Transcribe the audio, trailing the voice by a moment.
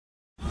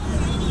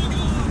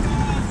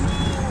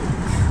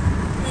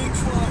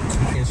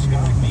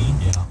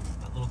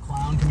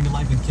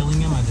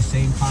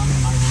same time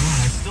in my room,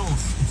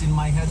 and it's in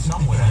my head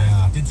somewhere.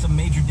 Yeah. It did some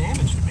major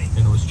damage to me.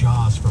 And it was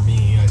Jaws for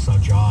me. I saw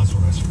Jaws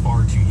when I was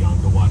far too young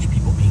to watch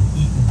people being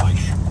eaten by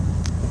sharks.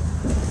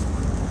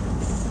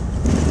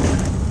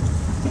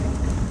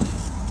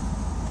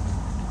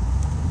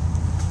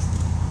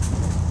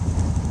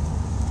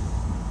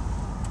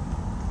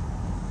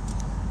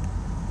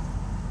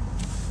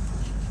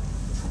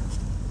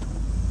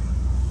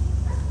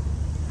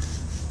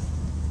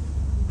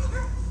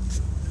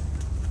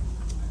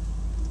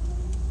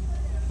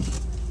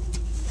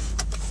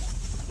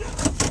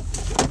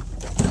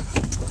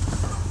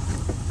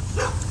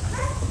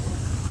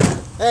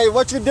 Hey,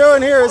 what you're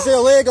doing here is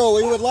illegal.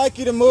 We would like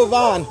you to move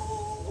on.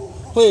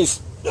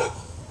 Please.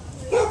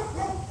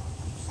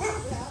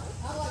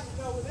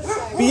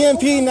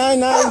 BMP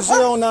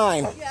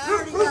 9909.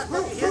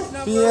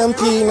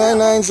 BMP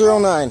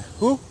 9909.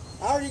 Who?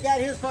 I already got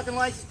his fucking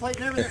license plate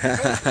and everything.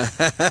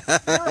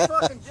 You're a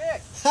fucking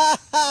dick.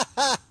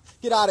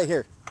 Get out of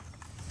here.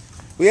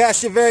 We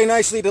asked you very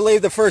nicely to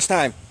leave the first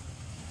time.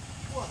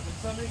 What, did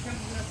somebody come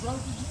to that road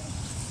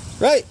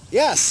with you? Right,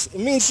 yes. It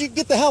means you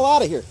get the hell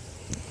out of here.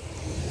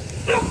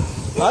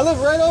 I live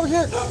right over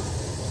here.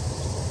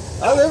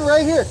 I live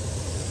right here.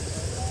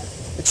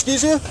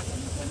 Excuse you?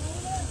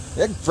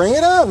 Yeah, bring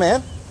it on,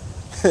 man.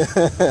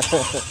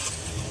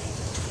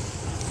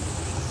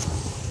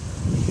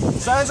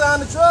 Signs on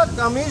the truck.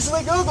 I'm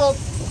easily Googled.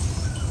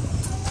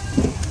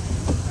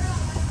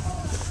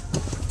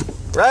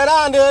 Right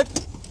on, dude.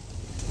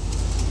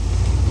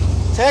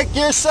 Take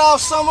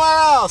yourself somewhere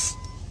else.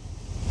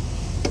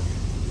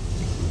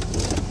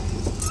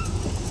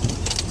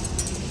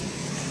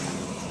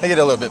 I get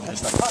a little bit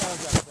pissed off. I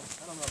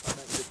don't know if I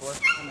mentioned before.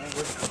 I'm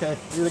angry. Okay,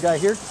 you're the guy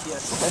here?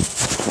 Yes. Okay.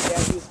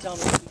 Yeah, he was telling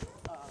me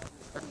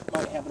what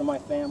might happen to my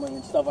family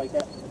and stuff like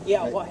that.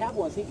 Yeah, right. What happened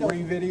was he... Were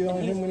you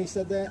videoing him when he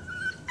said that?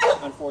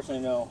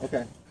 Unfortunately, no.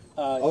 Okay.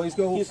 Always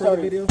go for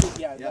the video?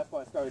 Yeah, that's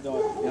what I started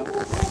doing. Yep.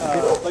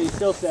 But he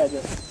still said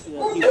that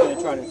he's going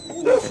to try to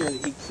make sure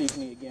that he sees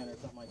me again or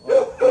something like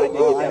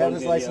that. I have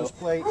his license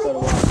plate. So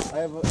do I. I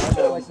have a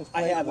license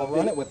plate. I'll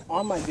run it with.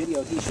 On my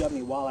video, he shoved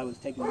me while I was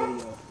taking the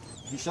video.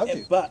 He shoved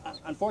you? But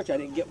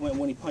unfortunately, I didn't get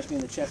when he punched me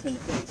in the chest and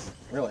in the face.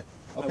 Really?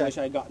 Okay. I wish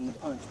I had gotten the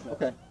punch. But.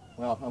 Okay.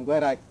 Well, I'm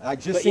glad I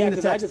just seen the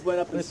text. I just went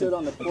up and stood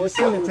on the porch. I just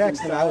seen the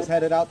text and I was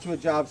headed out to a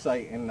job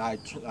site and I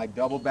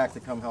doubled back to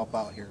come help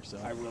out here. So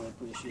I really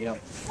appreciate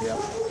it. Yep.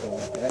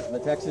 So the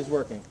text is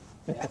working.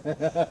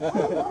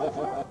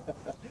 Yeah.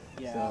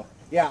 Yeah. So,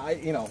 yeah.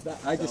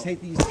 I just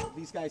hate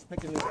these guys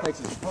picking these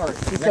places apart.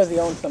 Because he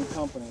owns some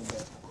company,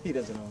 but he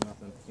doesn't own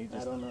nothing.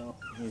 I don't know.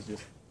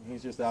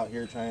 He's just out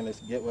here trying to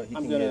get what he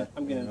can get.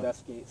 I'm gonna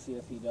investigate, see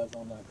if he does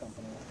own that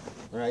company.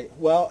 Right.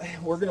 Well,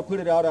 we're gonna put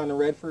it out on the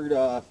Redford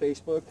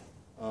Facebook.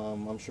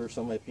 I'm sure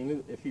somebody,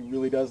 if he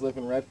really does live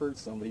in Redford,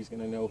 somebody's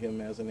gonna know him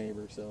as a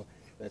neighbor. So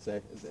it's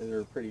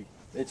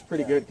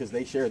pretty good because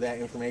they share that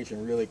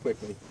information really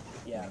quickly.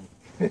 Yeah.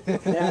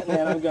 And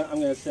I'm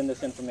gonna send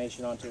this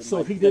information on to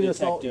the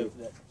detective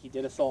that he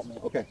did assault me.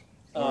 Okay.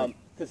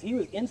 Because he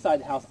was inside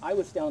the house, I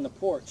was down on the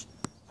porch.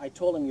 I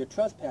told him, "You're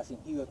trespassing."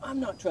 He goes, "I'm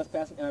not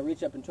trespassing." And I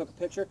reached up and took a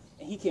picture,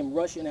 and he came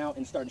rushing out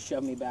and started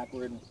shoving me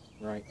backward.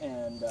 Right.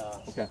 And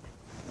okay.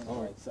 All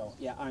right. So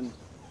yeah, I'm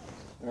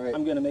right.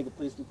 I'm gonna make a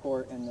police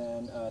report and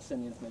then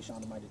send the information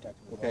on to my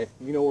detective. Okay.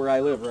 You know where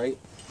I live, right?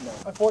 No.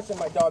 Unfortunately,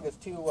 my dog is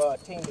too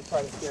tame to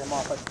try to scare him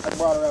off. I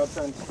brought her out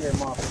trying to scare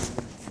him off.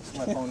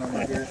 My phone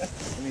number here.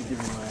 Let me give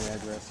you my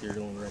address here.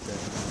 Don't write that.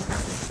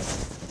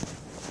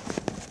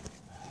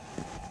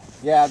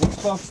 Yeah, these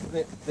folks,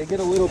 they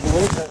get a little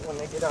belligerent when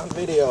they get on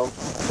video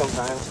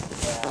sometimes.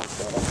 Yeah.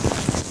 So.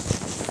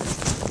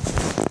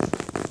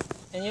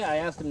 And yeah, I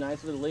asked him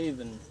nicely to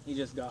leave, and he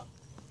just got,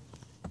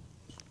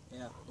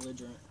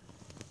 belligerent.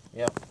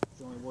 Yep. That's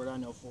the only word I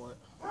know for it.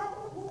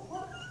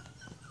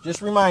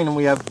 Just remind them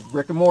we have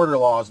brick and mortar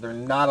laws. They're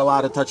not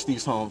allowed to touch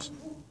these homes.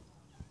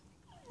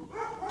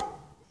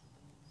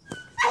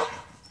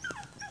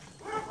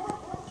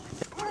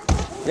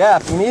 Yeah,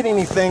 if you need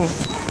anything,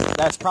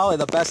 that's probably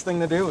the best thing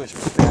to do is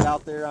put that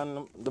out there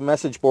on the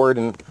message board,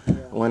 and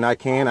when I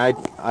can, I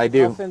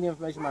do. I'll send the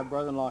information to my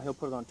brother-in-law. He'll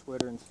put it on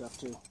Twitter and stuff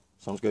too.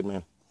 Sounds good,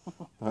 man.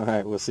 All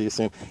right, we'll see you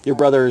soon. Your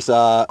brother's,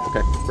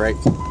 okay, great.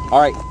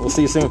 All right, we'll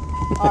see you soon.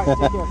 All right,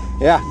 take care.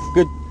 Yeah,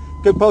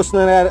 good posting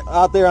that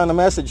out there on the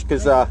message,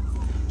 because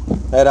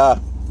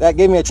that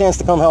gave me a chance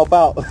to come help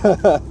out.